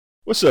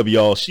What's up,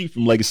 y'all? She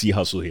from Legacy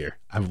Hustle here.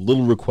 I have a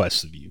little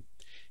request of you.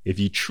 If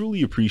you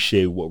truly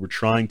appreciate what we're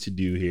trying to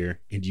do here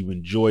and you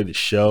enjoy the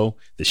show,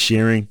 the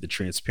sharing, the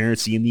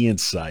transparency, and the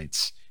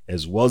insights,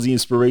 as well as the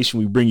inspiration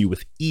we bring you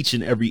with each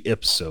and every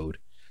episode,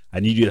 I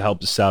need you to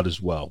help us out as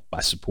well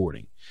by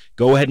supporting.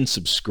 Go ahead and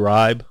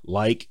subscribe,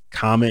 like,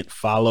 comment,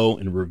 follow,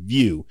 and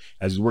review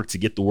as we work to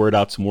get the word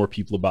out to more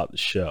people about the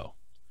show.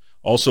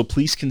 Also,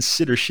 please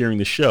consider sharing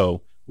the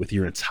show with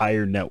your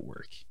entire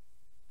network.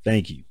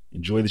 Thank you.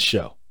 Enjoy the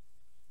show.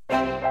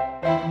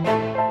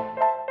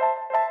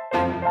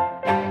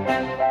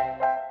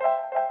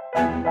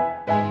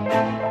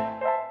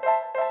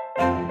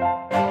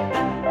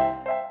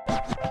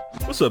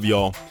 What's up,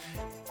 y'all?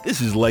 This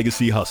is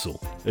Legacy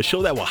Hustle, a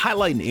show that will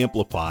highlight and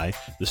amplify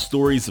the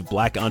stories of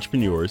Black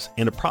entrepreneurs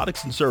and the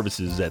products and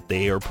services that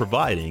they are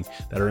providing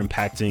that are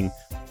impacting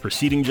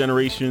preceding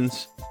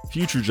generations,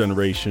 future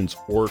generations,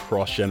 or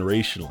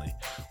cross-generationally.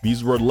 We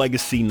use the word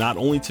legacy not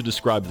only to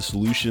describe the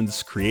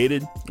solutions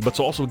created, but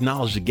to also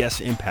acknowledge the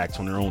guest's impact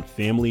on their own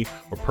family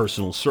or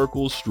personal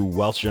circles through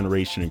wealth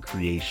generation and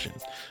creation.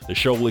 The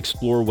show will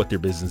explore what their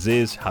business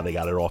is, how they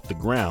got it off the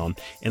ground,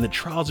 and the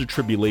trials and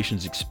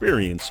tribulations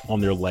experienced on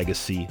their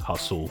legacy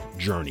hustle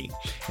journey,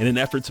 in an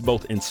effort to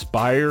both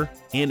inspire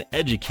and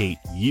educate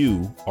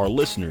you, our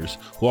listeners,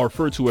 who are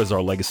referred to as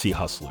our legacy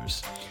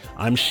hustlers.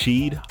 I'm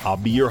Sheed, I'll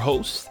be your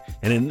host,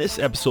 and in this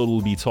episode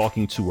we'll be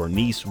talking to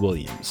Irnise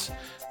Williams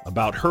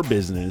about her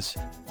business,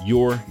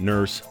 Your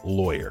Nurse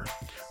Lawyer.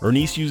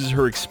 Irnise uses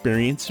her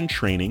experience in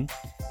training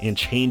and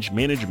change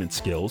management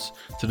skills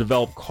to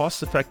develop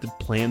cost-effective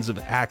plans of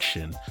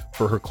action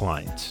for her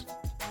clients.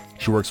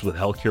 She works with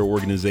healthcare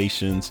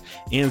organizations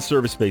and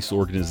service-based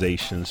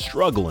organizations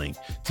struggling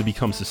to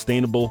become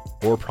sustainable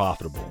or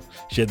profitable.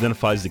 She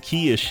identifies the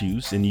key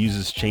issues and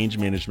uses change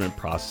management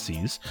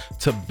processes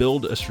to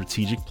build a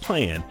strategic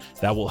plan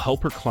that will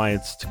help her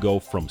clients to go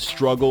from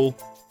struggle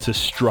to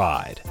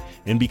stride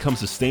and become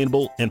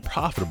sustainable and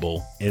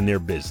profitable in their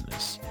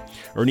business.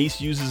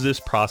 Irnise uses this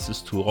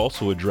process to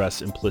also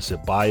address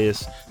implicit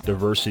bias,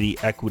 diversity,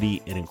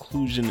 equity, and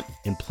inclusion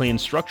and plan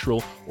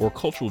structural or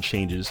cultural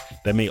changes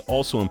that may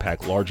also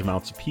impact large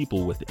amounts of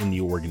people within the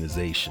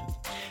organization.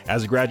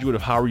 As a graduate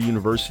of Howard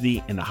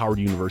University and the Howard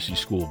University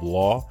School of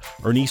Law,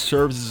 Irnise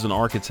serves as an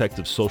architect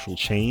of social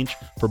change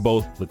for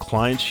both the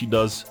clients she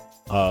does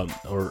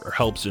or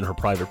helps in her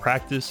private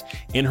practice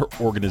and her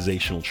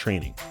organizational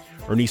training.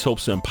 Irnise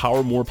hopes to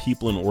empower more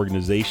people and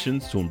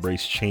organizations to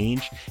embrace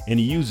change and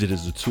use it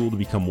as a tool to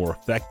become more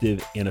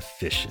effective and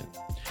efficient.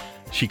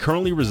 She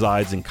currently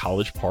resides in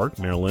College Park,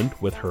 Maryland,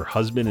 with her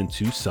husband and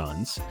 2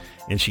 sons,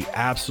 and she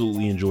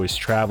absolutely enjoys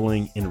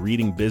traveling and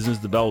reading business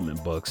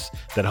development books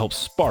that help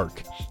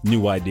spark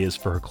new ideas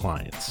for her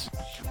clients.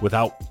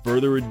 Without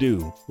further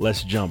ado,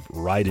 let's jump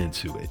right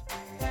into it.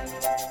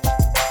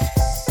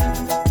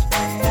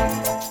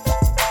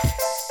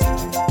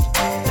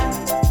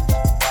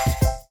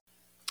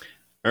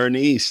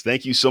 Irnise,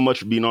 thank you so much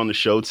for being on the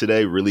show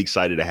today. Really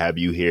excited to have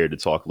you here to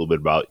talk a little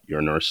bit about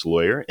Your Nurse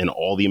Lawyer and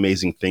all the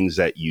amazing things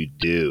that you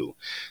do.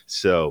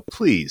 So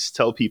please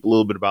tell people a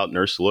little bit about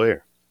Nurse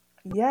Lawyer.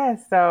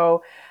 Yes.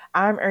 So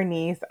I'm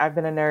Irnise. I've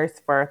been a nurse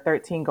for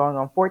 13 going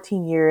on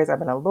 14 years. I've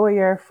been a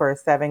lawyer for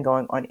 7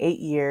 going on 8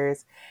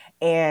 years.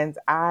 And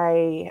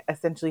I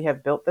essentially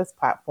have built this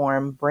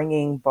platform,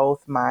 bringing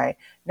both my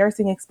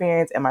nursing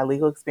experience and my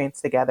legal experience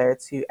together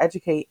to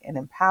educate and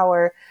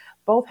empower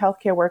both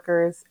healthcare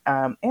workers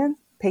and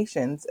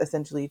patients,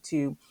 essentially,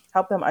 to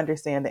help them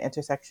understand the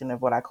intersection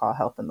of what I call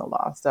health and the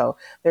law. So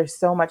there's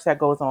so much that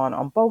goes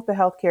on both the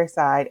healthcare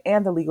side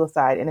and the legal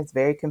side, and it's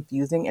very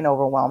confusing and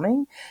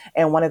overwhelming.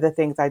 And one of the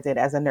things I did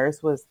as a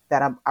nurse was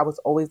that I was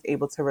always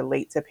able to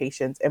relate to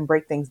patients and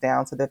break things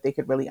down so that they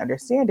could really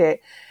understand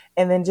it.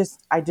 And then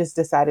I just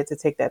decided to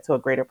take that to a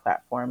greater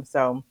platform.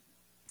 So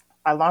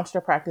I launched a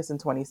practice in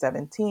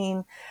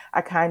 2017. I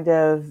kind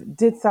of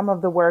did some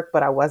of the work,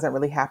 but I wasn't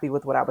really happy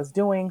with what I was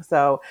doing.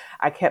 So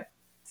I kept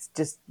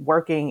just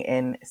working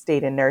and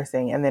stayed in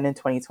nursing. And then in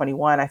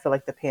 2021, I feel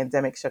like the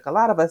pandemic shook a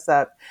lot of us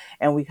up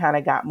and we kind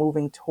of got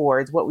moving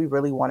towards what we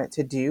really wanted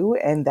to do.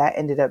 And that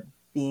ended up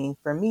being,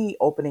 for me,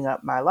 opening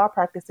up my law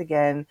practice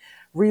again,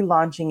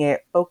 relaunching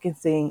it,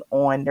 focusing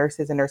on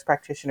nurses and nurse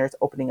practitioners,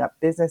 opening up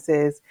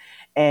businesses,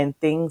 and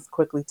things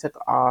quickly took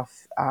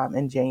off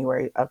in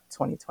January of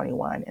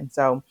 2021. And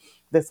so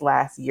this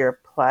last year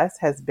plus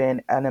has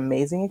been an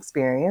amazing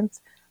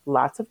experience,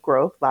 lots of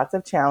growth, lots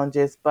of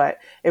challenges, but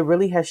it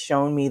really has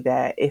shown me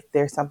that if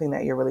there's something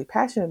that you're really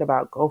passionate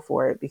about, go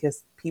for it,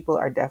 because people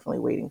are definitely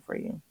waiting for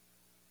you.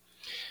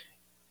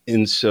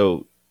 And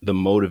so the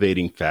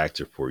motivating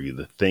factor for you,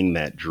 the thing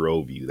that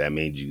drove you, that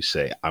made you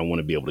say, I want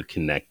to be able to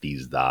connect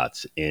these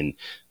dots, and,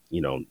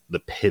 the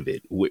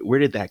pivot, where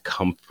did that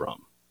come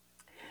from?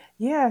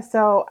 Yeah,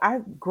 so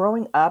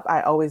growing up,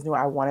 I always knew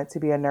I wanted to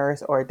be a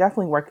nurse or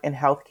definitely work in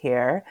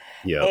healthcare.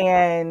 Yeah.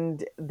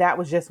 And that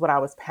was just what I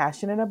was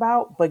passionate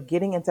about. But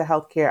getting into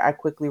healthcare, I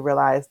quickly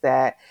realized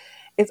that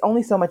it's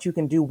only so much you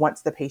can do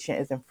once the patient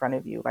is in front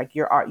of you. Like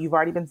you've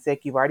already been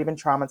sick, you've already been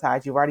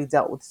traumatized, you've already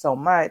dealt with so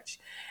much,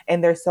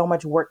 and there's so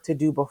much work to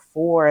do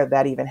before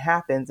that even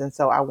happens. And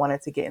so I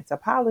wanted to get into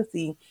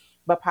policy,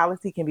 but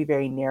policy can be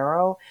very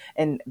narrow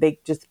and they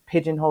just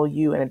pigeonhole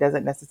you, and it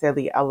doesn't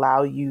necessarily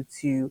allow you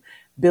to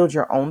build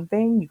your own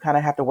thing. You kind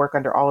of have to work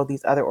under all of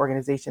these other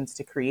organizations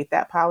to create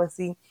that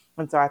policy.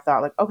 And so I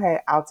thought, like, okay,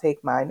 I'll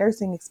take my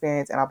nursing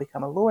experience and I'll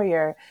become a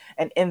lawyer.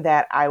 And in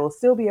that, I will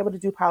still be able to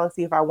do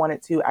policy if I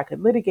wanted to. I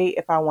could litigate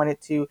if I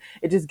wanted to.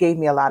 It just gave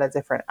me a lot of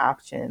different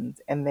options.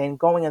 And then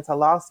going into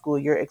law school,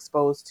 you're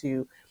exposed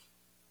to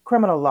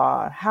criminal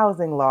law,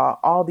 housing law,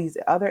 all these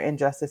other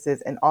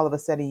injustices. And all of a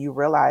sudden, you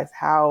realize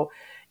how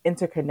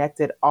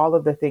interconnected all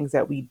of the things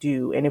that we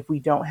do. And if we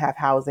don't have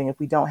housing, if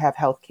we don't have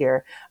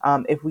healthcare,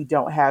 if we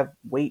don't have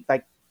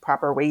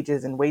proper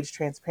wages and wage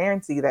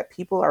transparency, that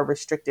people are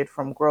restricted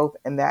from growth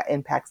and that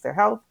impacts their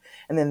health.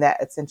 And then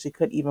that essentially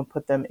could even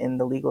put them in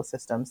the legal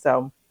system.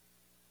 So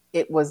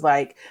it was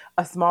like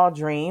a small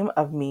dream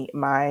of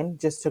mine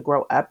just to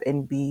grow up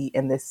and be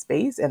in this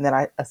space. And then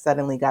I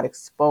suddenly got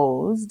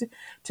exposed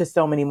to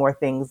so many more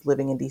things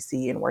living in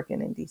DC and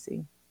working in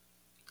DC.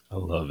 I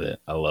love it.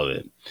 I love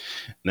it.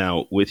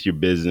 Now, with your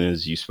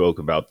business, you spoke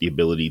about the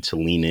ability to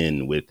lean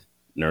in with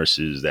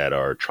nurses that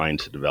are trying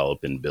to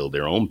develop and build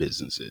their own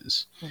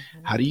businesses. Mhm.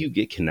 How do you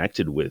get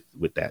connected with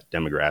that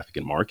demographic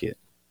and market?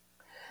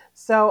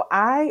 So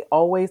I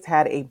always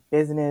had a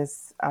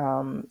business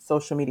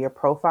social media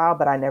profile,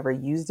 but I never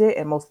used it.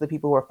 And most of the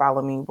people who were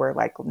following me were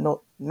like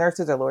no,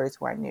 nurses or lawyers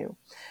who I knew.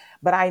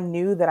 But I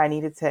knew that I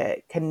needed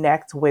to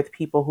connect with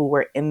people who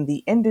were in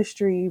the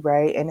industry,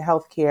 right, in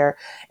healthcare,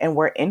 and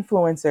were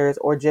influencers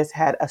or just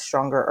had a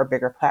stronger or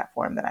bigger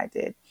platform than I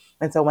did.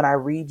 And so when I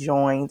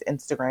rejoined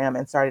Instagram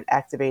and started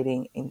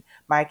activating in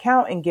my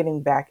account and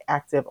getting back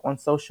active on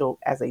social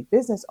as a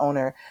business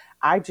owner,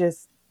 I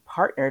just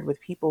partnered with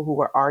people who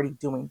were already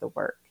doing the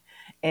work.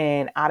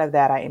 And out of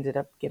that, I ended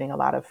up getting a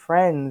lot of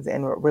friends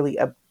and really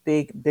a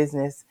big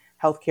business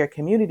healthcare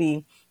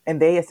community.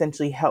 And they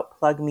essentially helped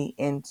plug me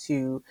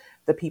into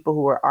the people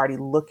who were already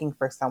looking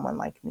for someone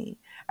like me.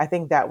 I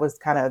think that was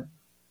kind of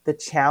the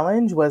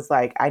challenge was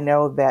like, I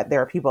know that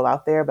there are people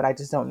out there, but I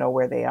just don't know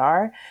where they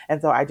are.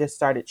 And so I just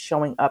started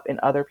showing up in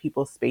other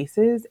people's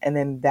spaces. And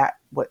then that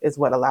is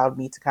what allowed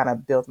me to kind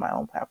of build my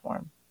own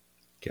platform.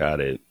 Got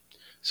it.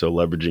 So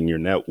leveraging your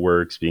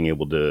networks, being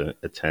able to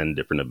attend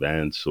different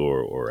events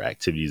or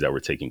activities that were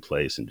taking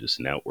place and just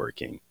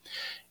networking.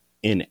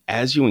 And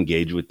as you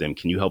engage with them,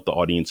 can you help the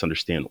audience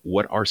understand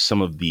what are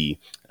some of the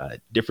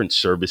different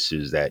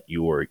services that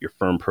your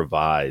firm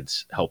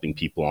provides, helping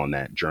people on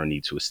that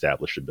journey to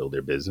establish or build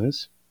their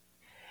business?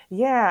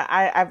 Yeah,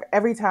 I've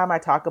every time I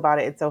talk about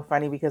it, it's so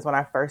funny because when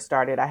I first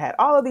started, I had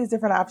all of these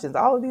different options,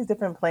 all of these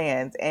different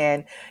plans.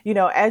 And,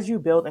 as you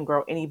build and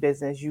grow any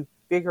business, you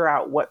figure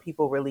out what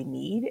people really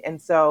need.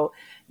 And so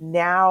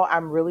now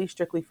I'm really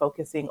strictly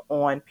focusing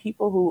on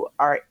people who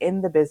are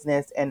in the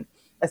business and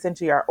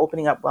essentially are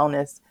opening up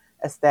wellness,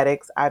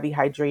 aesthetics, IV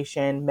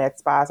hydration, med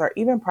spas, or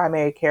even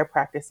primary care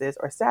practices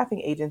or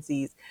staffing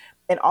agencies,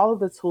 and all of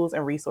the tools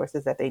and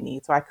resources that they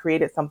need. So I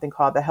created something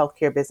called the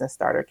Healthcare Business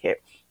Starter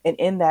Kit. And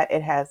in that,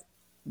 it has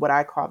what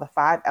I call the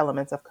 5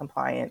 elements of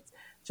compliance: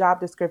 job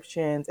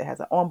descriptions, it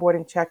has an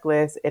onboarding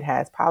checklist, it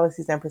has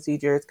policies and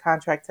procedures,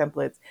 contract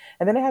templates,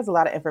 and then it has a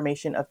lot of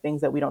information of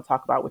things that we don't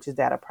talk about, which is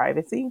data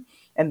privacy.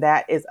 And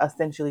that is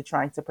essentially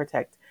trying to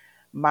protect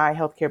my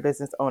healthcare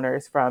business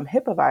owners from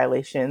HIPAA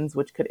violations,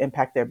 which could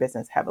impact their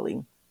business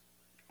heavily.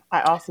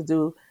 I also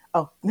do,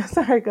 oh,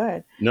 sorry, go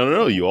ahead. No, no,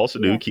 no. You also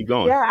do. Yeah. Keep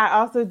going. Yeah, I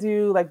also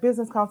do like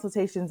business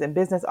consultations and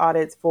business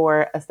audits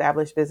for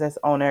established business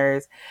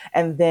owners.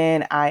 And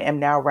then I am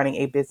now running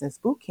a business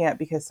boot camp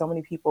because so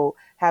many people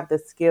have the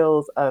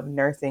skills of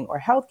nursing or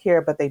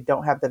healthcare, but they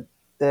don't have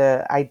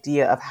the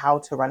idea of how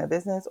to run a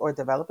business or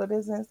develop a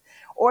business,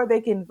 or they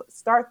can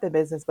start the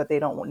business, but they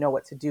don't know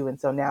what to do. And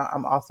so now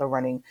I'm also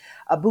running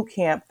a boot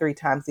camp 3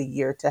 times a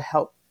year to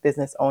help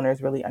business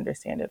owners really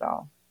understand it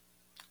all.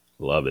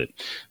 Love it.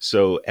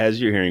 So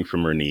as you're hearing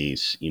from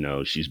Irnise,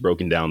 she's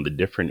broken down the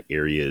different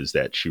areas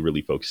that she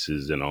really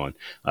focuses in on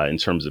in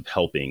terms of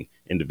helping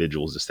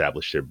individuals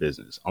establish their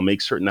business. I'll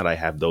make certain that I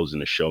have those in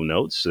the show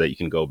notes so that you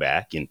can go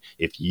back. And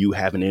if you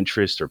have an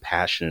interest or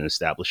passion in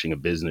establishing a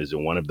business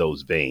in one of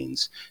those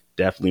veins,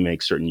 definitely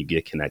make certain you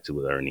get connected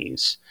with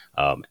Irnise.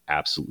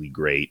 Absolutely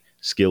great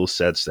skill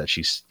sets that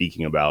she's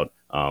speaking about,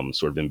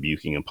 sort of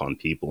imbuing upon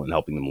people and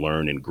helping them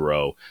learn and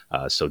grow.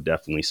 So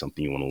definitely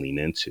something you want to lean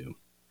into.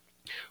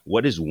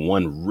 What is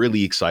one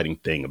really exciting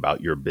thing about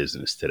your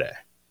business today?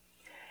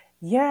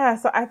 Yeah,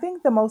 so I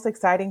think the most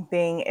exciting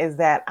thing is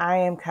that I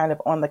am kind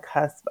of on the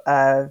cusp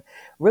of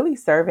really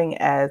serving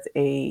as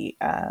a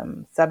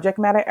subject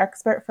matter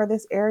expert for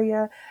this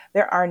area.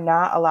 There are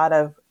not a lot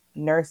of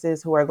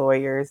nurses who are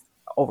lawyers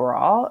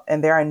overall,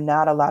 and there are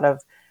not a lot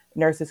of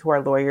nurses who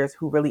are lawyers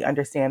who really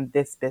understand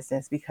this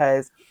business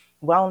because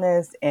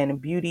wellness and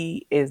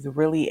beauty is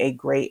really a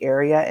gray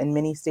area in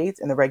many states,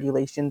 and the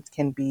regulations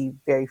can be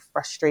very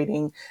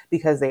frustrating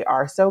because they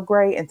are so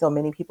gray. And so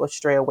many people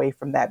stray away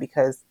from that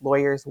because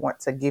lawyers want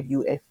to give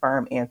you a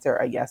firm answer,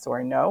 a yes or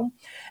a no.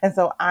 And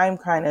so I'm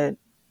kind of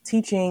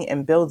teaching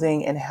and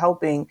building and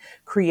helping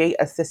create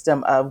a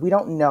system of we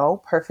don't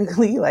know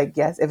perfectly, like,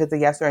 yes, if it's a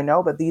yes or a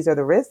no, but these are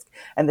the risks,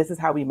 and this is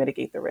how we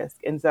mitigate the risk.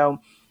 And so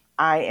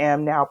I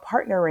am now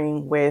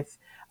partnering with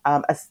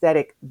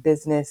aesthetic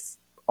business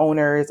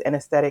owners and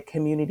aesthetic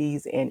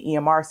communities and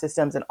EMR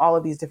systems and all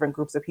of these different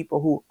groups of people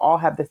who all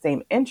have the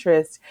same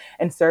interest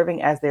in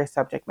serving as their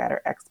subject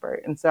matter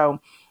expert. And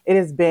so it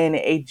has been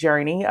a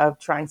journey of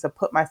trying to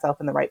put myself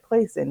in the right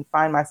place and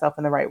find myself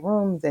in the right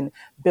rooms and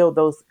build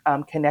those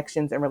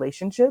connections and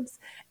relationships.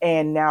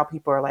 And now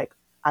people are like,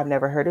 I've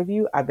never heard of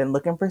you. I've been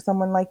looking for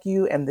someone like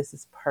you, and this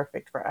is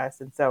perfect for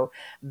us. And so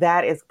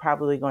that is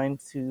probably going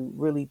to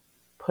really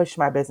push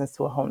my business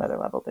to a whole nother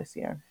level this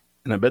year.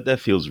 And I bet that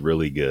feels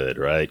really good,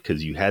 right?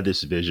 Because you had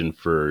this vision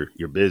for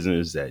your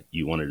business that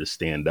you wanted to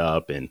stand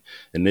up. And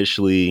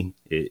initially,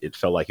 it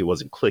felt like it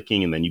wasn't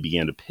clicking. And then you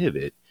began to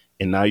pivot.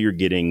 And now you're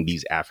getting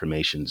these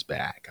affirmations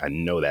back. I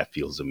know that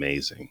feels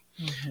amazing.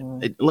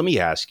 Let me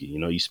ask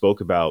you, you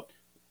spoke about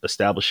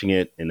establishing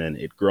it and then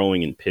it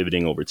growing and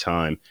pivoting over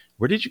time.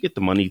 Where did you get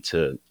the money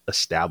to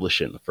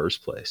establish it in the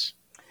first place?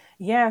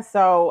 Yeah,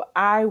 so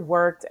I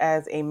worked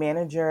as a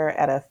manager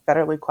at a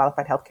federally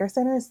qualified healthcare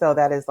center. So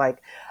that is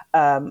like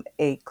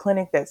a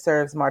clinic that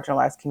serves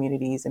marginalized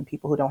communities and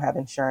people who don't have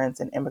insurance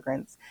and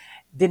immigrants.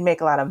 Didn't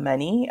make a lot of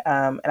money,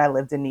 and I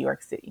lived in New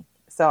York City.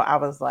 So I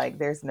was like,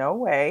 there's no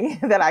way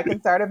that I can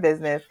start a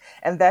business,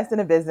 invest in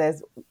a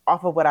business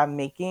off of what I'm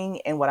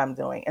making and what I'm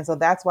doing. And so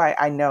that's why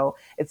I know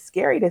it's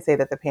scary to say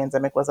that the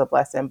pandemic was a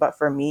blessing, but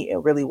for me, it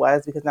really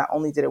was because not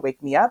only did it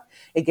wake me up,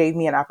 it gave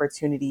me an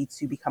opportunity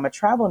to become a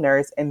travel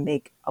nurse and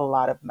make a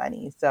lot of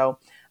money. So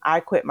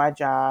I quit my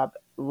job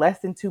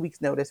less than 2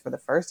 weeks notice for the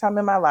first time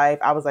in my life.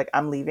 I was like,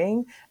 I'm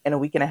leaving in a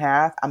week and a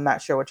half. I'm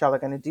not sure what y'all are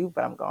going to do,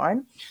 but I'm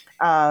going.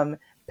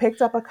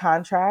 Picked up a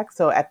contract.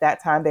 So at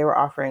that time they were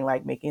offering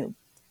like making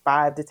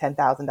five to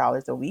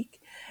 $10,000 a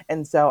week.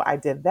 And so I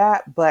did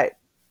that. But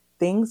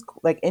things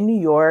like in New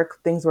York,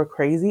 things were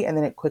crazy and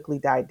then it quickly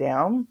died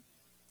down.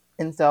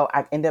 And so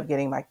I ended up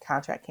getting my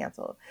contract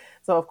canceled.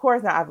 So of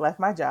course now I've left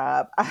my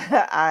job.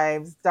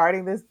 I'm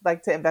starting this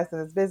like to invest in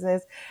this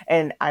business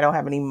and I don't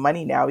have any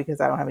money now because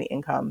I don't have any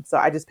income. So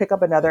I just pick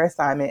up another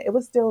assignment. It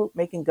was still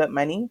making good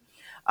money.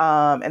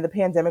 And the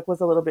pandemic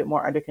was a little bit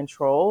more under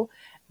control.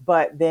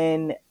 But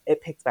then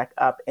it picked back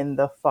up in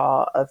the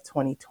fall of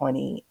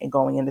 2020 and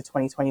going into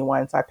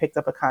 2021. So I picked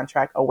up a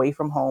contract away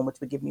from home, which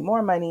would give me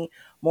more money,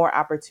 more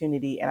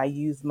opportunity. And I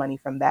used money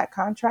from that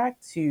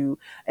contract to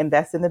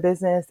invest in the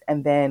business.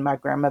 And then my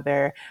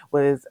grandmother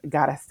was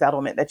got a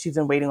settlement that she's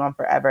been waiting on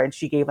forever. And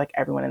she gave like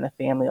everyone in the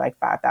family like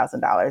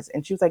 $5,000.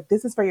 And she was like,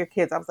 this is for your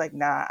kids. I was like,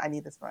 nah, I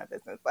need this for my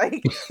business.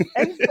 Like,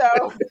 and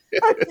so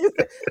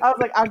I was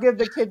like, I'll give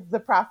the kids the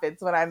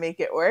profits when I make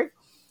it work.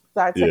 So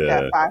I took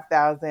that Yeah.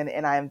 5,000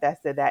 and I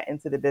invested that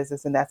into the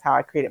business, and that's how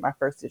I created my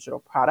first digital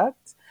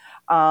product.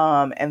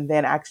 And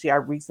then actually, I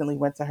recently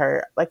went to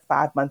her like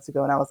 5 months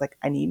ago, and I was like,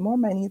 I need more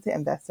money to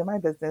invest in my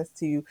business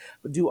to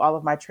do all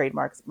of my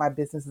trademarks. My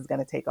business is going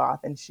to take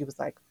off, and she was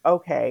like,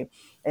 okay.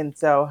 And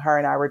so her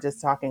and I were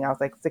just talking. I was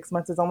like, 6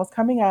 months is almost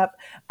coming up.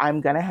 I'm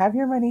going to have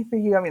your money for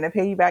you. I'm going to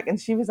pay you back. And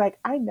she was like,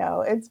 I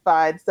know, it's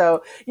fine.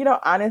 So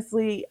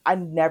honestly, I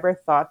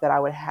never thought that I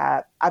would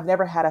have. I've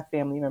never had a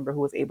family member who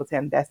was able to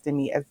invest in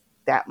me as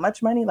that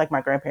much money. Like my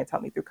grandparents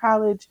helped me through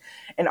college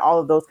and all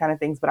of those kind of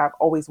things. But I've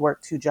always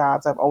worked two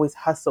jobs. I've always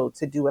hustled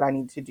to do what I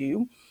need to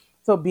do.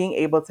 So being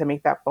able to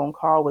make that phone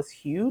call was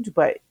huge.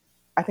 But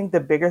I think the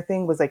bigger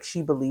thing was like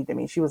she believed in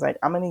me. She was like,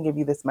 I'm going to give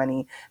you this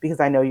money because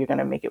I know you're going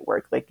to make it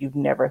work. Like you've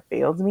never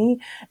failed me.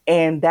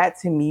 And that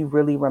to me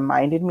really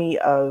reminded me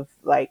of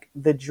like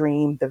the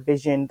dream, the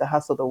vision, the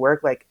hustle, the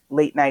work, like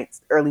late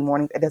nights, early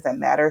mornings. It doesn't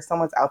matter.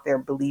 Someone's out there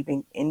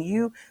believing in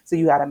you. So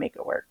you got to make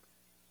it work.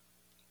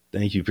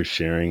 Thank you for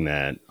sharing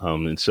that.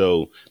 And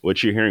so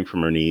what you're hearing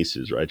from her niece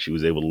is, right, she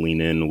was able to lean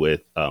in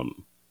with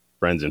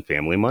friends and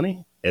family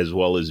money, as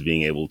well as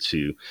being able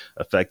to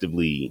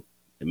effectively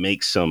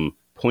make some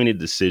pointed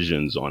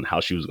decisions on how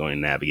she was going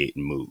to navigate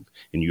and move.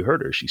 And you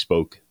heard her. She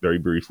spoke very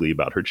briefly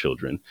about her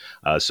children.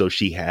 So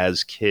she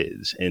has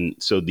kids. And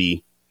so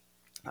the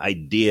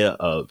idea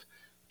of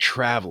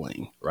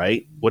traveling,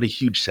 right? What a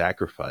huge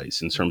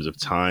sacrifice in terms of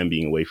time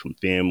being away from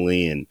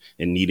family and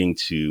needing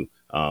to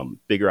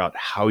figure out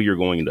how you're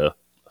going to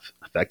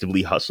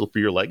effectively hustle for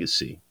your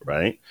legacy,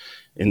 right?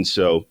 And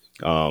so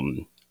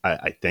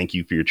I thank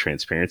you for your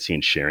transparency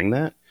and sharing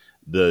that.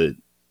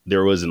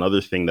 There was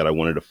another thing that I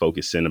wanted to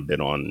focus in a bit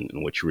on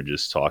in what you were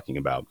just talking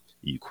about.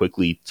 You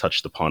quickly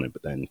touched upon it,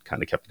 but then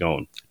kind of kept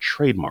going.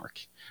 Trademark.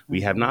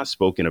 We have not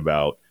spoken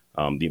about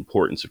the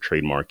importance of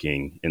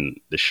trademarking in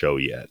the show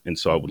yet. And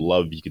so I would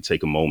love if you could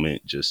take a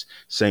moment just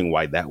saying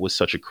why that was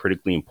such a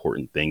critically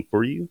important thing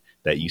for you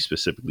that you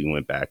specifically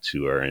went back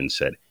to her and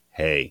said,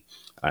 hey,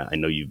 I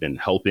know you've been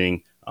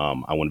helping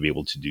I want to be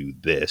able to do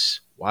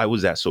this. Why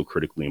was that so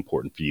critically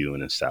important for you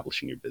in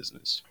establishing your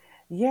business?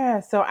 Yeah,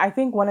 so I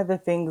think one of the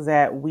things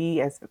that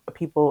we as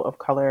people of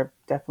color,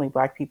 definitely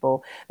Black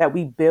people, that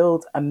we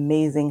build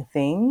amazing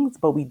things,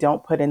 but we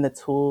don't put in the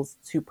tools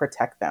to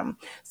protect them.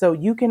 So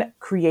you can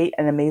create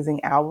an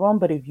amazing album,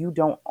 but if you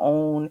don't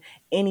own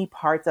any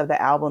parts of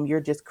the album, you're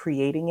just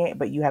creating it,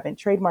 but you haven't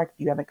trademarked,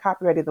 you haven't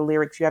copyrighted the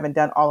lyrics, you haven't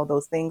done all of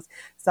those things.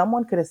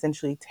 Someone could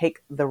essentially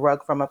take the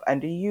rug from up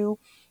under you,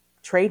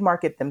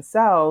 trademark it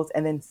themselves,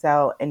 and then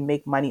sell and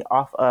make money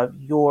off of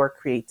your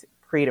creative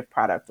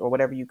product or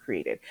whatever you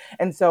created.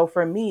 And so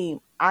for me,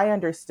 I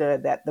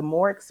understood that the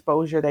more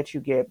exposure that you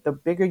get, the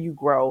bigger you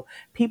grow,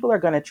 people are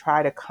going to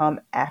try to come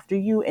after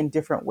you in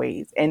different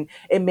ways. And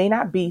it may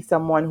not be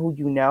someone who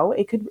you know,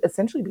 it could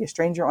essentially be a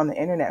stranger on the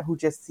internet who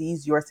just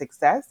sees your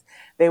success.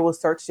 They will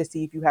search to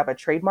see if you have a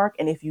trademark.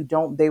 And if you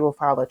don't, they will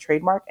file a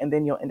trademark. And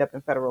then you'll end up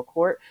in federal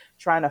court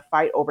trying to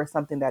fight over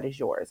something that is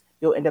yours.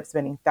 You'll end up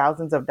spending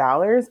thousands of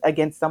dollars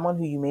against someone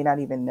who you may not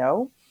even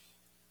know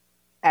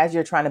as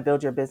you're trying to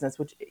build your business,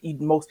 which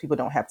most people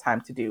don't have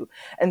time to do.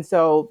 And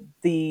so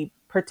the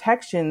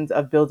protections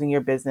of building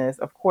your business,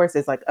 of course,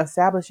 is like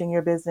establishing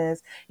your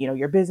business,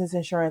 your business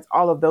insurance,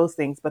 all of those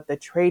things. But the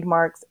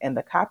trademarks and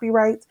the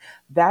copyrights,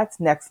 that's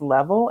next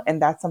level.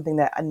 And that's something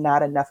that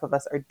not enough of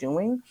us are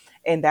doing.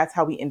 And that's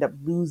how we end up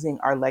losing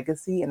our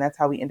legacy. And that's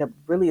how we end up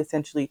really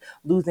essentially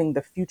losing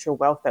the future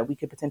wealth that we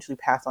could potentially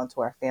pass on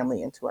to our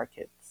family and to our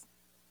kids.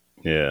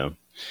 Yeah.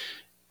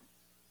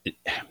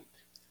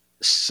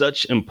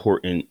 Such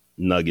important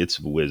nuggets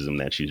of wisdom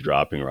that she's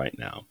dropping right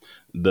now.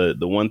 The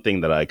one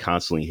thing that I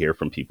constantly hear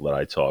from people that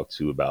I talk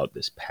to about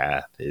this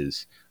path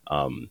is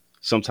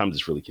sometimes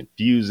it's really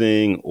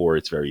confusing or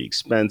it's very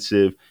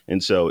expensive.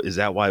 And so is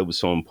that why it was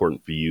so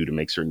important for you to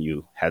make certain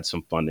you had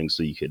some funding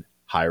so you could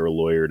hire a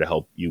lawyer to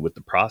help you with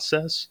the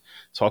process?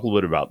 Talk a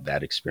little bit about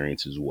that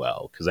experience as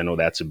well, because I know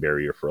that's a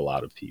barrier for a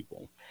lot of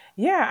people.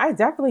 Yeah, I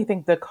definitely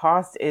think the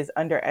cost is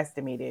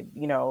underestimated.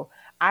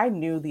 I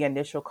knew the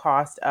initial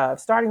cost of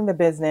starting the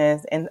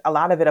business, and a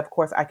lot of it, of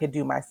course, I could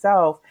do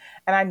myself.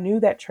 And I knew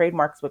that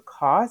trademarks would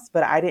cost,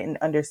 but I didn't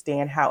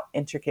understand how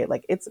intricate,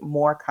 like it's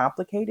more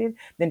complicated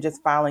than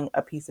just filing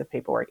a piece of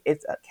paperwork.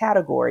 It's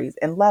categories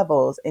and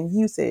levels and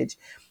usage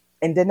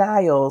and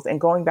denials and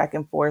going back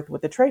and forth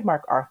with the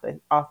trademark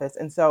office.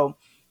 And so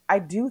I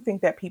do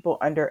think that people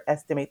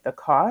underestimate the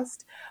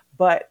cost,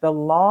 but the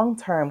long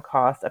term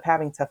cost of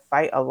having to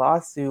fight a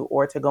lawsuit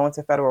or to go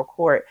into federal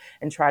court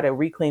and try to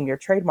reclaim your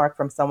trademark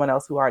from someone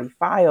else who already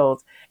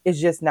filed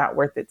is just not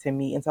worth it to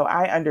me. And so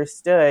I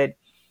understood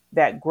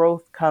that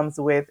growth comes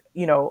with,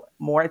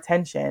 more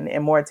attention,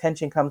 and more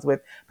attention comes with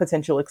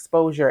potential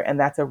exposure. And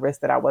that's a risk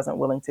that I wasn't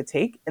willing to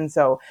take. And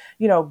so,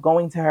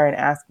 going to her and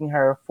asking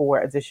her for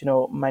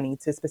additional money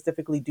to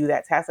specifically do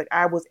that task, like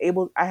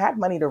I had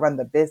money to run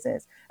the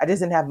business. I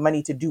just didn't have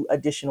money to do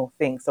additional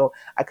things. So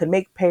I could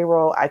make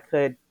payroll, I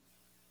could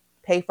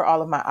pay for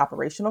all of my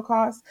operational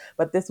costs,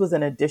 but this was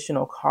an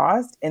additional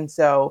cost. And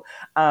so,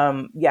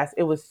 yes,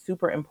 it was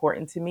super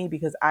important to me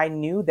because I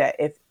knew that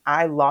if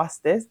I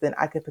lost this, then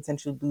I could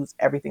potentially lose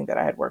everything that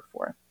I had worked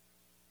for.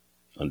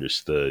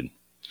 Understood.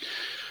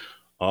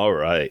 All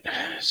right.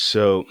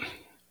 So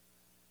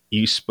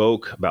you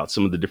spoke about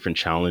some of the different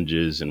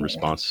challenges in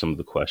response to some of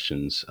the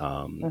questions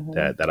Mm-hmm.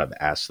 that I've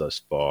asked thus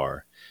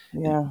far.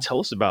 Yeah. Tell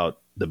us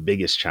about the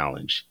biggest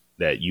challenge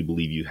that you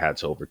believe you had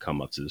to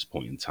overcome up to this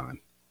point in time.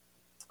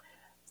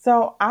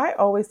 So I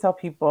always tell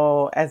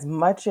people, as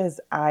much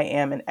as I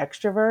am an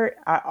extrovert,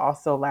 I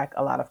also lack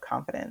a lot of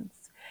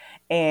confidence.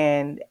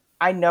 And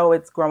I know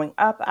it's growing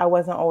up, I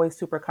wasn't always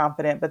super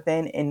confident, but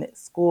then in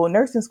school,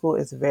 nursing school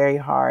is very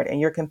hard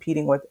and you're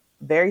competing with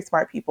very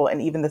smart people,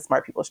 and even the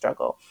smart people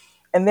struggle.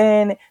 And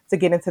then to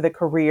get into the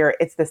career,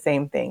 it's the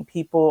same thing.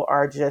 People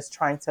are just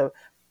trying to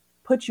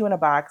put you in a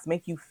box,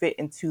 make you fit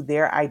into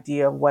their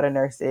idea of what a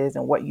nurse is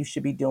and what you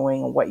should be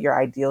doing and what your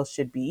ideals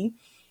should be.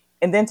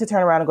 And then to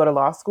turn around and go to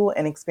law school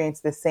and experience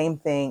the same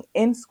thing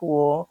in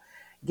school,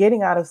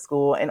 getting out of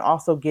school, and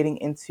also getting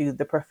into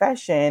the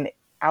profession,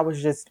 I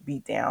was just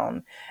beat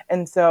down.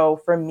 And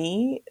so for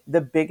me,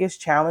 the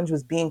biggest challenge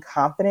was being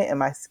confident in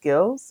my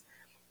skills,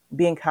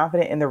 being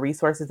confident in the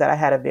resources that I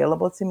had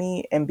available to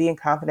me, and being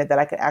confident that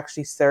I could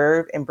actually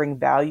serve and bring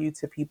value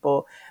to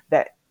people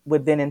that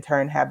would then in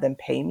turn have them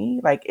pay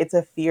me. Like it's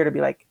a fear to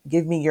be like,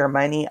 give me your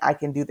money, I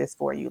can do this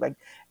for you. Like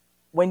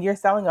when you're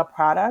selling a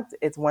product,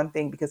 it's one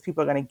thing because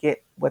people are going to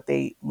get what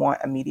they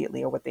want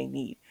immediately or what they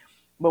need.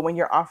 But when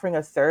you're offering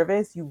a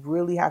service, you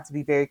really have to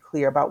be very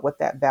clear about what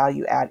that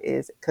value add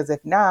is. Because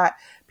if not,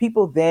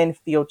 people then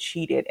feel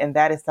cheated. And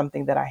that is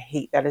something that I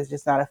hate. That is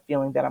just not a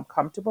feeling that I'm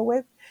comfortable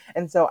with.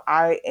 And so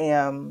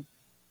and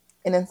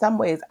in some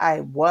ways,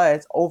 I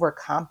was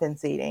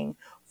overcompensating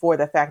for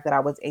the fact that I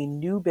was a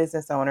new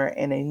business owner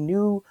and a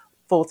new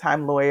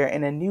full-time lawyer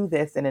and a new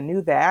this and a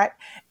new that.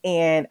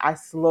 And I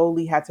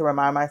slowly had to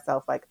remind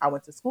myself, like, I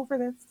went to school for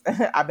this.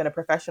 I've been a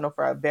professional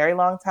for a very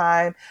long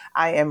time.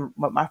 I am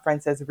what my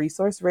friend says,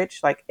 resource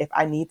rich. Like, if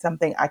I need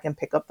something, I can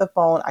pick up the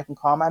phone, I can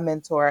call my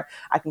mentor,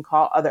 I can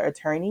call other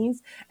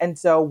attorneys. And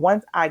so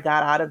once I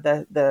got out of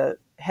the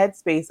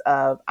headspace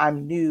of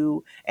I'm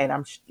new and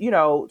I'm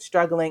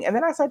struggling, and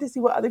then I started to see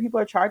what other people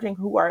are charging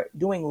who are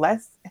doing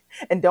less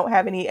and don't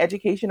have any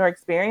education or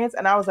experience,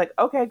 and I was like,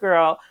 okay,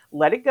 girl,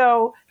 let it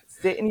go.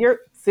 Sit in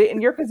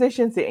your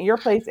position, sit in your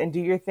place, and do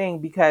your thing.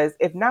 Because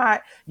if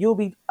not, you'll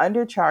be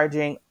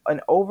undercharging and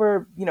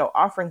over,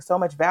 offering so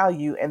much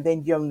value, and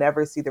then you'll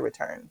never see the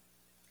return.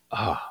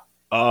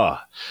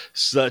 Ah,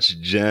 such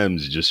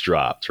gems just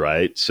dropped,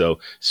 right? So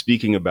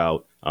speaking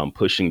about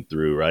pushing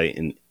through, right,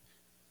 and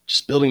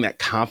just building that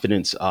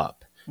confidence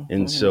up,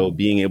 and so Mhm.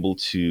 being able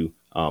to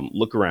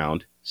look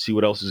around, see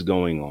what else is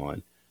going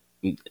on,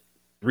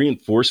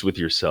 reinforce with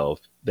yourself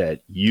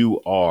that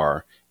you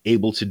are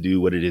able to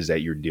do what it is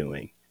that you're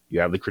doing.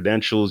 You have the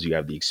credentials, you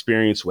have the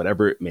experience,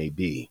 whatever it may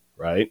be,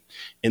 right?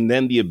 And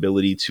then the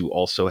ability to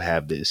also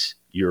have this,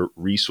 you're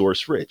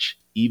resource rich.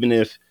 Even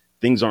if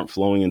things aren't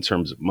flowing in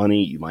terms of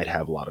money, you might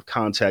have a lot of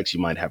contacts, you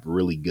might have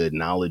really good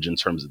knowledge in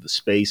terms of the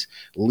space.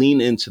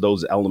 Lean into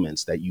those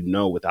elements that you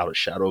know without a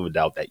shadow of a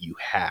doubt that you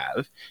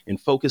have,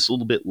 and focus a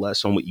little bit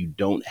less on what you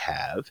don't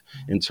have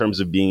in terms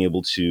of being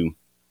able to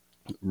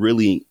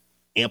really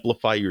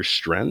amplify your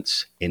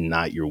strengths and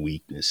not your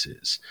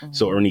weaknesses.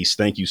 So, Mhm. Irnise,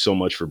 thank you so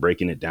much for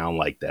breaking it down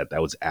like that.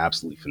 That was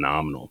absolutely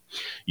phenomenal.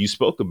 You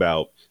spoke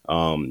about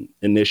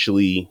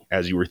initially,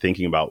 as you were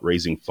thinking about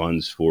raising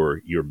funds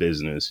for your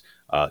business,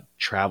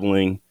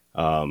 traveling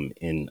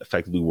and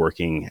effectively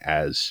working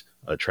as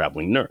a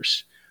traveling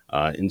nurse.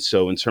 And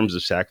so, in terms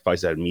of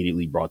sacrifice, that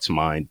immediately brought to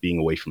mind being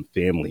away from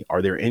family.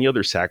 Are there any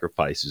other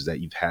sacrifices that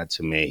you've had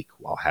to make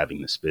while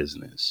having this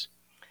business?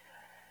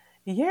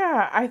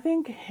 Yeah, I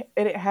think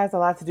it has a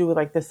lot to do with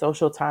like the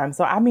social time.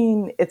 So, I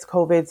mean, it's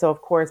COVID, so of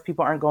course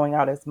people aren't going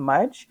out as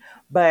much.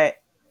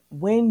 But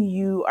when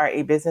you are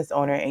a business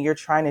owner and you're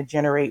trying to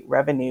generate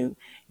revenue,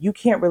 you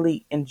can't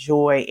really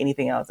enjoy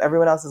anything else.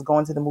 Everyone else is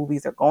going to the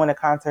movies or going to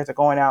concerts or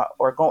going out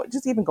or going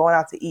just even going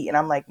out to eat. And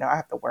I'm like, no, I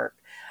have to work.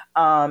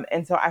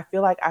 And so I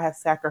feel like I have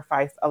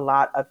sacrificed a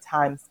lot of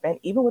time spent,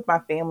 even with my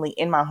family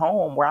in my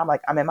home, where I'm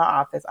like, I'm in my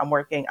office, I'm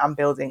working, I'm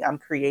building, I'm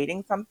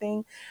creating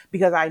something,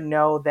 because I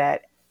knew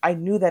that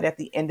at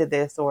the end of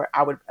this, or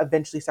I would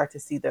eventually start to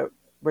see the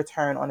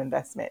return on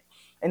investment.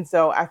 And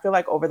so I feel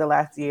like over the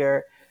last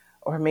year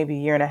or maybe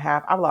year and a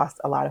half, I've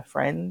lost a lot of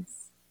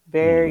friends, Mm,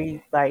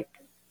 very like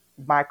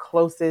my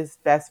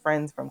closest best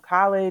friends from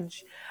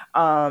college.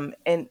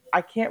 And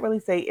I can't really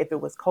say if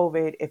it was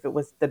COVID, if it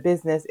was the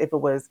business, if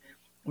it was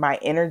my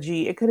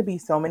energy. It could be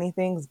so many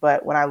things.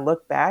 But when I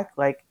look back,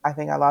 like I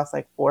think I lost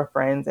like four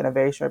friends in a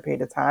very short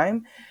period of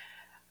time.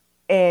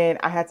 And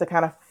I had to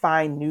kind of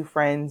find new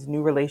friends,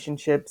 new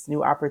relationships,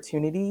 new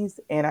opportunities.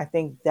 And I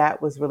think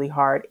that was really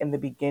hard in the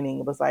beginning.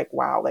 It was like,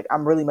 wow, like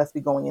I'm really must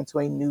be going into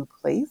a new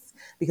place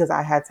because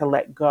I had to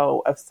let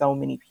go of so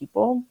many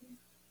people.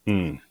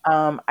 mm,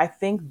 I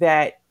think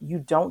that you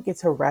don't get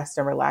to rest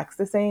and relax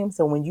the same.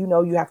 So when you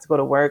know you have to go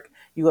to work,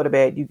 you go to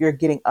bed, you're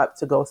getting up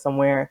to go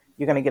somewhere,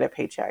 you're going to get a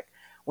paycheck.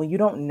 When you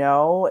don't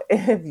know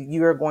if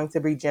you're going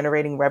to be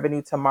generating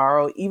revenue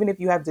tomorrow, even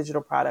if you have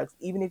digital products,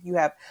 even if you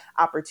have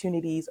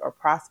opportunities or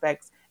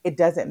prospects, it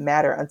doesn't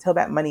matter until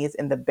that money is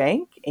in the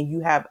bank and you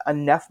have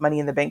enough money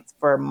in the bank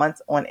for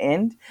months on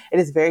end. It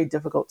is very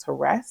difficult to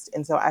rest.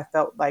 And so I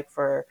felt like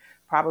for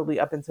probably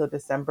up until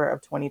December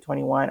of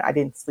 2021, I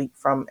didn't sleep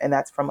and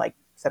that's from like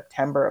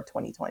September of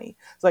 2020.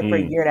 So like for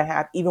a mm, year and a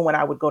half, even when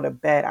I would go to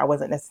bed, I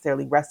wasn't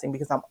necessarily resting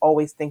because I'm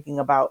always thinking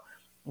about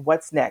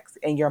what's next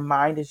and your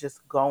mind is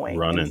just going. And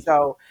running.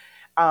 so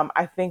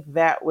I think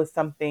that was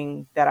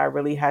something that I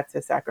really had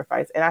to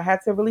sacrifice. And I had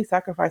to really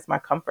sacrifice my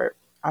comfort.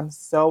 I'm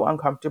so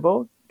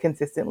uncomfortable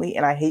consistently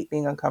and I hate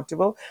being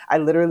uncomfortable. I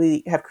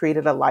literally have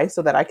created a life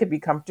so that I could be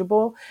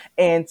comfortable,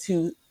 and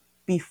to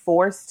be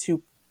forced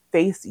to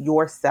face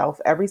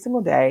yourself every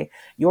single day,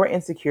 your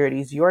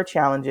insecurities, your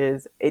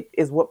challenges. It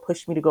is what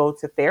pushed me to go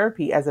to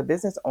therapy as a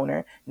business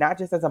owner, not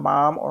just as a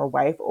mom or a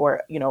wife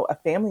or, a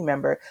family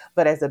member,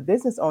 but as a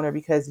business owner,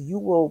 because you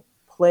will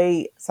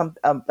play some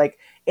like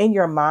in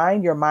your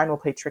mind will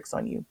play tricks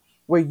on you,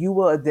 where you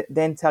will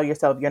then tell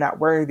yourself you're not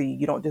worthy,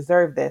 you don't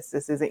deserve this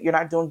isn't, you're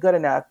not doing good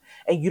enough,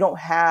 and you don't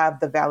have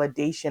the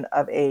validation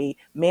of a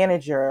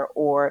manager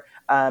or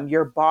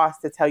your boss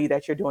to tell you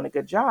that you're doing a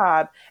good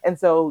job. And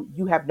so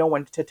you have no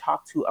one to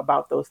talk to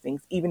about those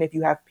things, even if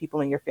you have people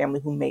in your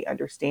family who may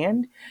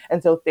understand.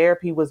 And so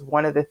therapy was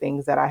one of the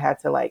things that I had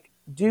to like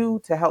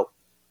do to help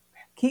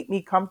keep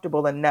me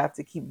comfortable enough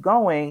to keep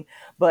going,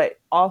 but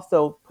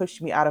also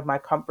push me out of my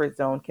comfort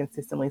zone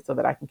consistently so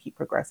that I can keep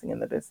progressing in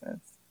the business.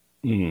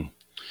 Mm.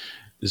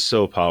 It's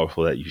so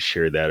powerful that you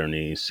shared that,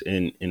 Ernest.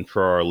 And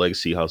for our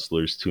legacy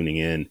hustlers tuning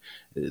in,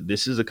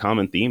 this is a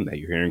common theme that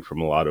you're hearing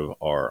from a lot of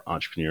our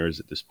entrepreneurs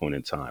at this point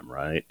in time,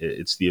 right?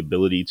 It's the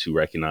ability to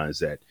recognize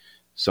that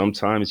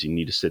sometimes you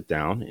need to sit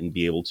down and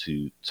be able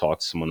to talk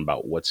to someone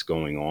about what's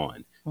going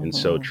on. And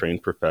so Mm-hmm.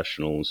 trained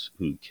professionals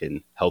who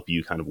can help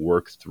you kind of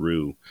work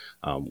through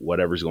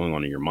whatever's going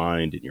on in your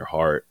mind, in your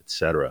heart,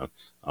 etc.,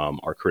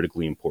 are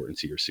critically important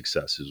to your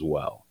success as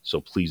well.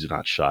 So please do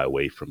not shy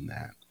away from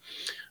that.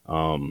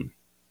 Um,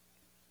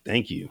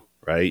 thank you.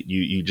 Right,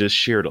 you just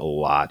shared a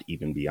lot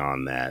even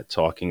beyond that,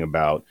 talking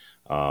about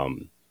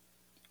um,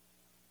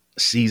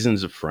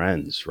 seasons of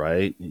friends,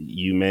 right?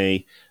 You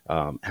may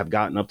have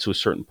gotten up to a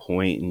certain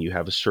point and you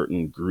have a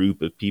certain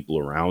group of people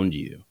around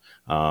you.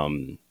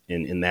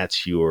 And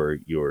that's your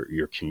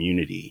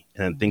community.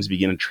 And then things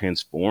begin to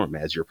transform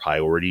as your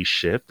priorities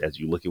shift, as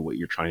you look at what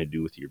you're trying to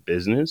do with your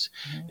business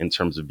Mm-hmm. in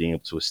terms of being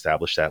able to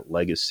establish that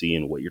legacy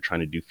and what you're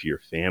trying to do for your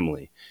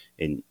family.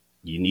 And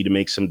you need to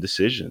make some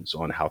decisions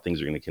on how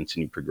things are going to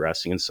continue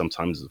progressing. And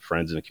sometimes the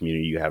friends and the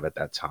community you have at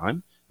that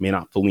time may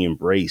not fully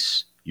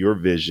embrace your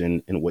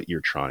vision and what you're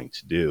trying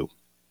to do.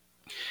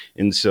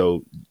 And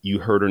so you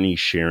heard Ernie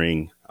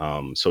sharing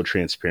so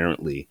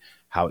transparently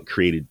how it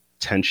created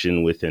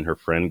tension within her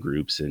friend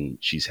groups, and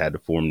she's had to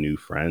form new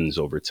friends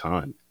over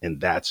time.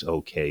 And that's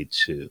okay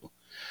too.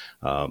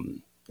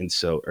 And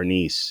so,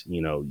 Ernice,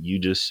 you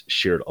just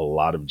shared a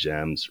lot of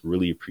gems.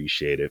 Really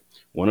appreciate it.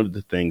 One of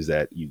the things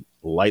that you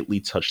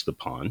lightly touched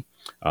upon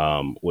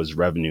was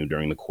revenue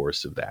during the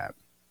course of that,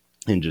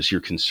 and just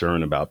your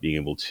concern about being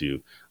able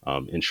to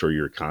ensure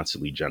you're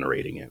constantly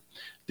generating it.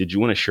 Did you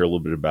want to share a little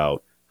bit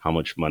about how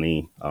much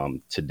money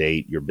to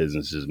date your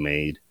business has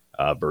made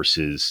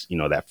versus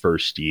that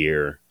first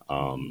year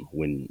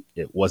when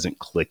it wasn't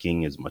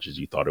clicking as much as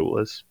you thought it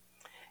was?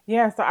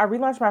 Yeah, so I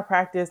relaunched my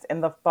practice in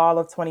the fall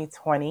of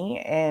 2020,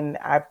 and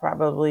I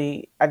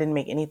didn't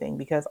make anything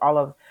because all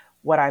of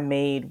what I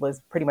made was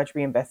pretty much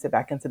reinvested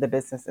back into the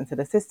business, into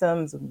the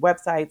systems,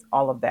 websites,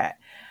 all of that.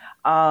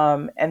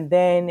 And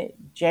then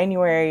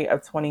January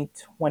of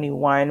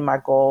 2021, my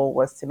goal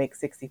was to make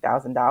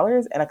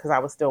 $60,000, and because I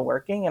was still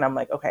working, and I'm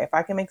like, okay, if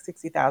I can make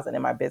 60,000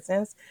 in my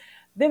business,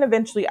 then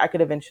eventually I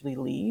could eventually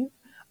leave.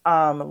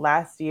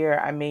 Last year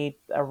I made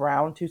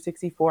around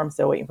 264. I'm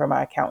still waiting for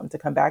my accountant to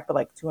come back, but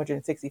like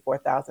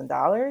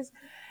 $264,000.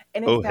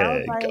 And it Go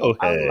sounds ahead. like Go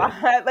a ahead.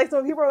 lot. Like, so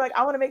when people are like,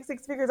 I want to make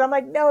six figures, I'm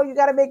like, no, you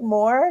got to make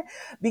more,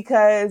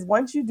 because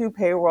once you do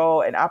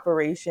payroll and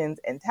operations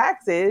and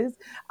taxes,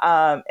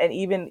 and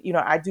even,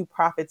 I do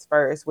profits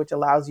first, which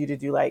allows you to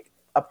do like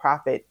a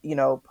profit,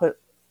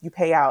 you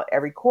pay out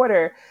every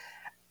quarter.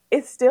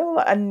 It's still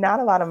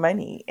not a lot of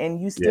money. And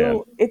you Yeah.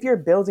 still, if you're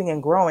building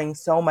and growing,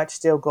 so much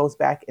still goes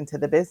back into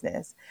the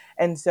business.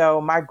 And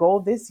so my goal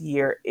this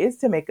year is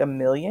to make 1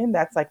 million.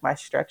 That's like my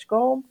stretch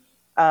goal.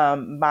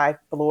 My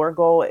floor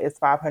goal is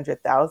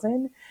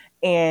 500,000.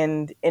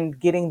 And in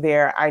getting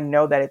there, I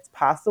know that it's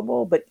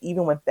possible. But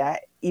even with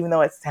that, even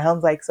though it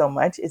sounds like so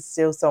much, it's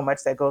still so much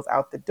that goes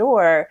out the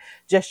door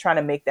just trying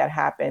to make that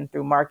happen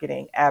through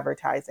marketing,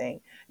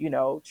 advertising,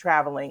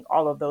 traveling,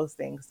 all of those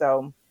things.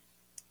 So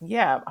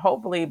yeah,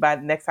 hopefully by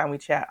next time we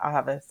chat, I'll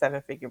have a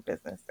seven-figure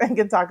business and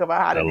can talk about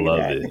how I to do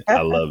love it. I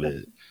that. love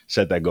it.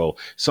 Set that goal.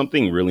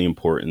 Something really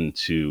important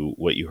to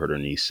what you heard her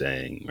niece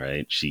saying,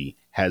 right? She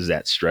has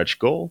that stretch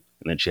goal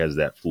and then she has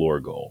that floor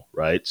goal,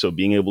 right? So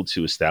being able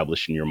to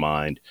establish in your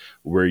mind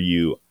where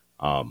you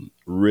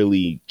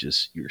really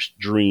just your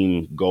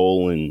dream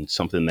goal and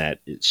something that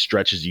it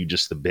stretches you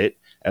just a bit,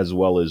 as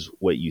well as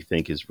what you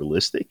think is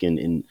realistic,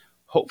 and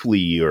hopefully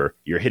you're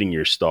hitting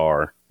your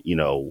star,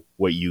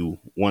 what you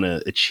want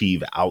to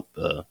achieve out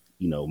the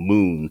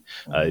moon,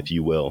 Mhm. if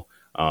you will,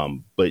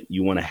 but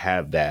you want to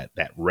have that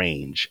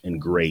range and Mhm.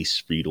 grace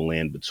for you to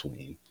land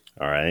between.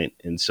 All right.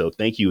 And so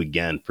thank you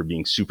again for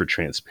being super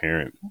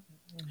transparent.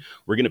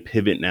 We're going to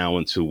pivot now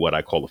into what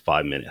I call the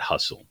 5 minute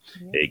hustle.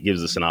 Yeah. It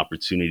gives us an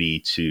opportunity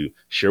to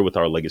share with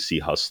our legacy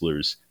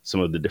hustlers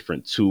some of the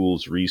different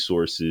tools,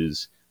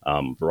 resources,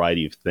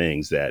 variety of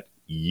things that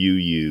you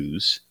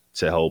use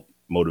to help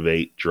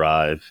motivate,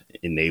 drive,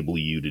 enable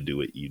you to do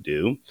what you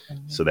do Mhm.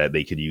 so that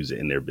they could use it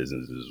in their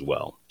businesses as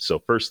well. So,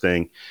 first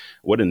thing,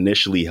 what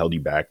initially held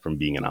you back from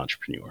being an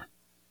entrepreneur?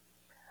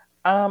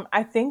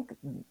 I think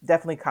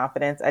definitely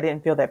confidence. I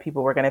didn't feel that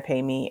people were going to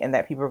pay me and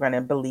that people were going to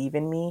believe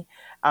in me,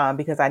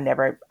 because I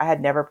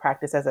had never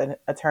practiced as an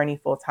attorney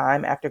full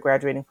time after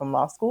graduating from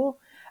law school,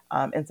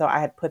 and so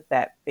I had put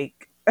that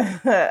fake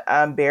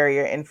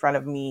barrier in front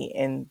of me,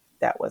 and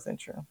that wasn't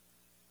true.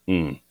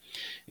 Mm.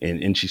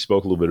 And she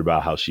spoke a little bit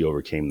about how she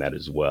overcame that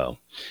as well.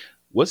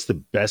 What's the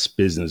best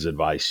business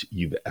advice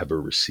you've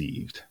ever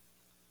received?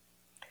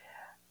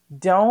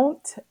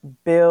 Don't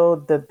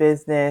build the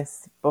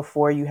business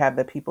before you have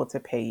the people to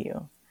pay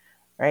you,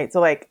 right?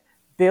 So like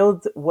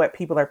build what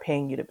people are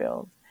paying you to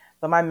build.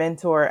 So my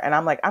mentor, and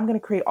I'm like, I'm going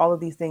to create all of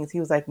these things.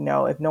 He was like,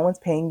 no, if no one's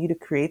paying you to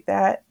create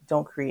that,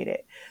 don't create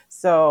it.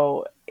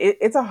 So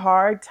it's a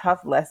hard,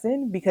 tough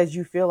lesson because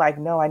you feel like,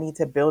 no, I need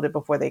to build it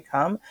before they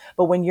come.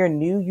 But when you're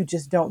new, you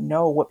just don't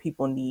know what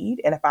people need.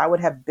 And if I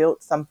would have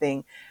built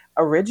something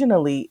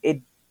originally,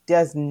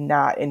 does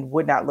not and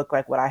would not look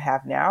like what I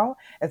have now.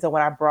 And so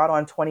when I brought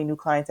on 20 new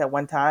clients at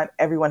one time,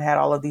 everyone had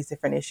all of these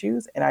different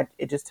issues. And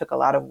it just took a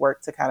lot of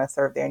work to kind of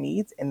serve their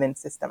needs and then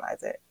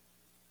systemize it.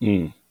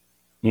 Mm,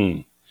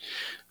 mm.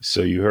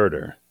 So you heard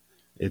her.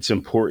 It's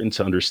important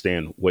to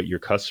understand what your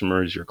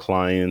customers, your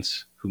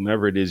clients,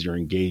 whomever it is you're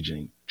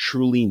engaging,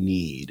 truly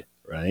need,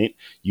 right?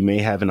 You may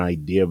have an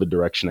idea of a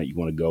direction that you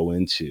want to go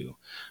into,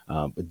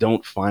 but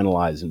don't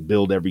finalize and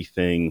build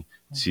everything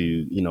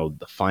to,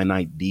 the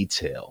finite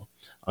detail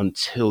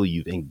until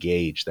you've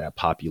engaged that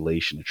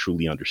population to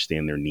truly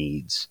understand their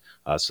needs,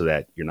 so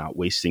that you're not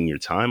wasting your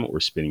time or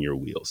spinning your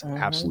wheels.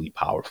 Absolutely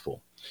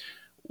powerful.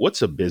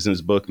 What's a business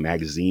book,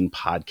 magazine,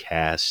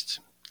 podcast,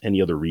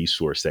 any other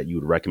resource that you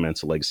would recommend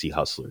to legacy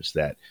hustlers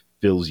that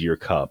fills your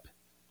cup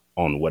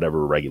on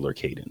whatever regular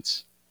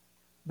cadence?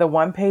 The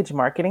One-Page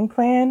Marketing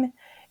Plan.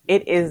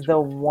 It is the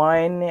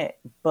one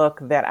book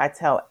that I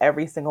tell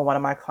every single one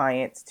of my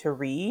clients to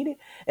read.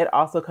 It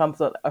also comes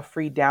with a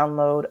free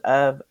download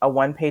of a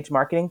one-page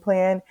marketing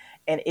plan,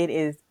 and it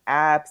is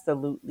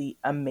absolutely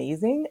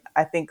amazing.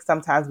 I think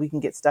sometimes we can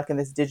get stuck in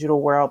this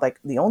digital world, like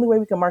the only way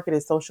we can market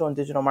is social and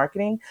digital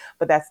marketing,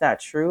 but that's not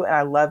true. And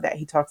I love that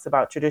he talks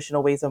about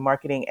traditional ways of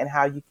marketing and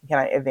how you can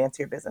kind of advance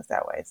your business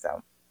that way.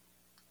 So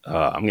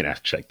I'm going to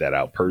have to check that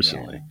out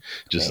personally,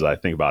 just as I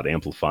think about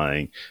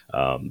amplifying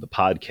the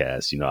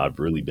podcast. I've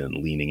really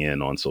been leaning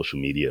in on social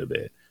media a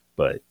bit,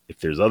 but if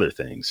there's other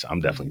things, I'm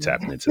definitely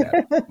tapping into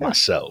that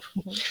myself.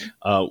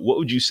 What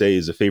would you say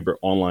is a favorite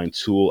online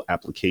tool,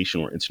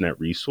 application, or internet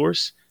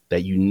resource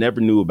that you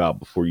never knew about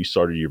before you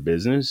started your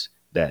business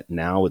that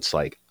now it's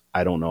like,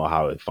 I don't know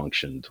how it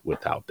functioned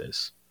without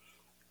this?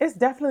 It's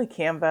definitely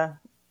Canva.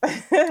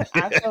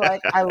 I feel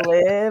like I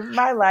live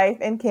my life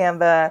in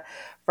Canva,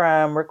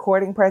 from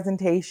recording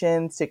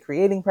presentations to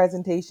creating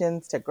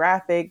presentations to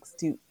graphics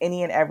to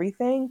any and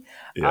everything.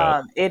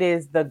 Yeah. It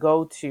is the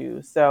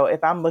go-to. So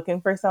if I'm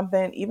looking for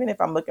something, even if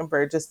I'm looking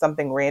for just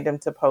something random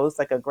to post,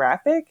 like a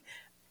graphic,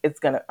 I'm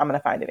gonna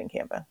find it in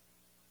Canva.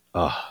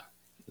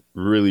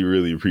 Really,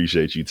 really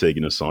appreciate you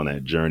taking us on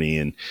that journey.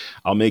 And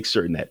I'll make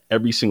certain that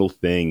every single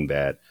thing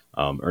that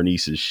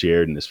Irnise has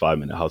shared in this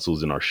 5-minute hustle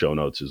is in our show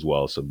notes as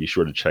well. So be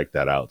sure to check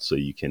that out so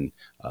you can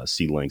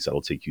see links that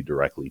will take you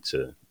directly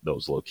to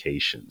those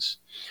locations.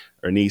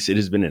 Irnise, it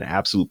has been an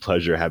absolute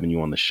pleasure having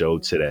you on the show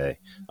today.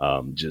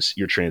 Just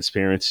your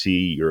transparency,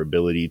 your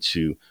ability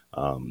to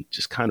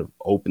just kind of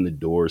open the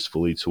doors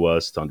fully to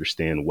us to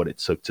understand what it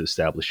took to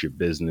establish your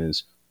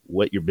business,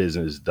 what your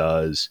business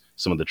does,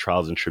 some of the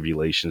trials and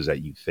tribulations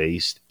that you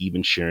faced,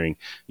 even sharing,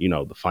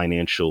 the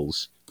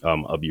financials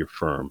of your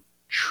firm.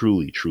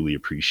 Truly, truly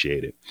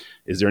appreciate it.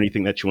 Is there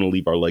anything that you want to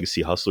leave our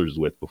legacy hustlers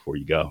with before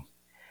you go?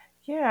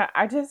 Yeah,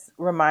 I just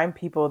remind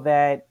people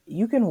that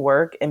you can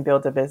work and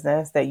build a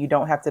business, that you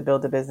don't have to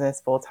build a business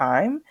full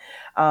time.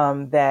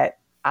 That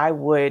I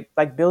would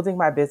like building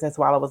my business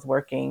while I was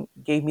working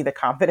gave me the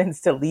confidence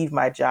to leave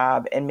my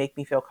job and make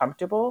me feel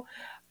comfortable.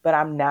 But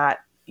I'm not,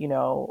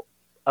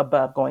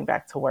 above going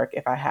back to work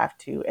if I have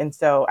to. And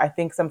so I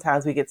think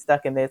sometimes we get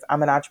stuck in this,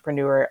 I'm an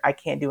entrepreneur, I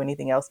can't do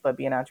anything else but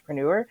be an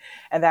entrepreneur.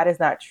 And that is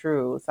not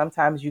true.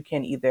 Sometimes you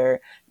can either,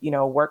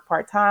 work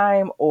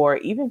part-time or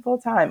even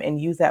full-time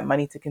and use that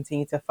money to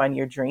continue to fund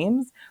your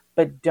dreams,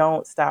 but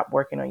don't stop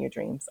working on your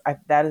dreams.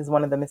 That is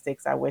one of the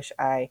mistakes I wish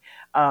I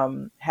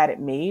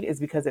hadn't made, is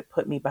because it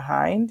put me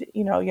behind.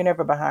 You're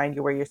never behind,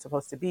 you're where you're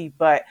supposed to be.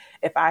 But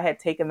if I had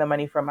taken the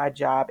money from my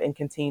job and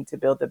continued to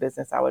build the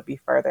business, I would be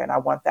further. And I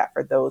want that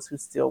for those who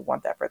still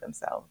want that for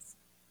themselves.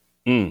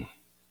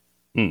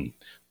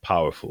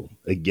 Powerful.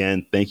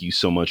 Again, thank you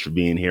so much for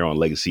being here on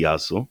Legacy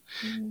Hustle.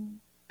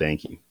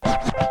 Thank you.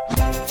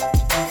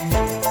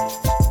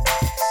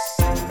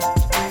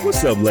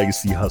 What's up,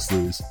 Legacy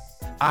Hustlers?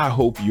 I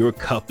hope your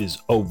cup is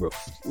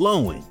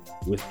overflowing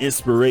with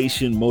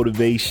inspiration,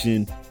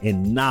 motivation,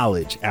 and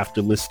knowledge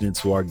after listening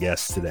to our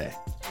guests today.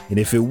 And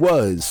if it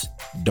was,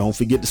 don't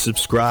forget to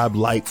subscribe,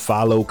 like,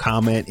 follow,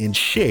 comment, and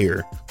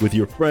share with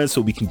your friends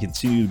so we can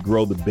continue to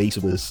grow the base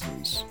of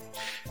listeners.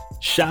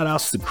 Shout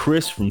outs to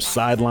Chris from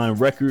Sideline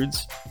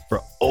Records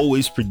for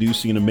always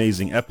producing an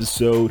amazing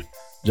episode.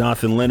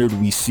 Jonathan Leonard,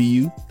 we see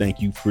you.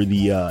 Thank you for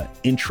the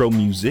intro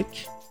music.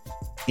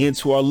 And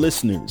to our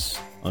listeners,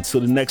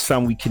 until the next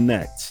time we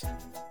connect,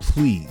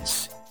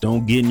 please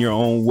don't get in your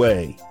own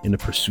way in the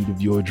pursuit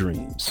of your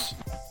dreams.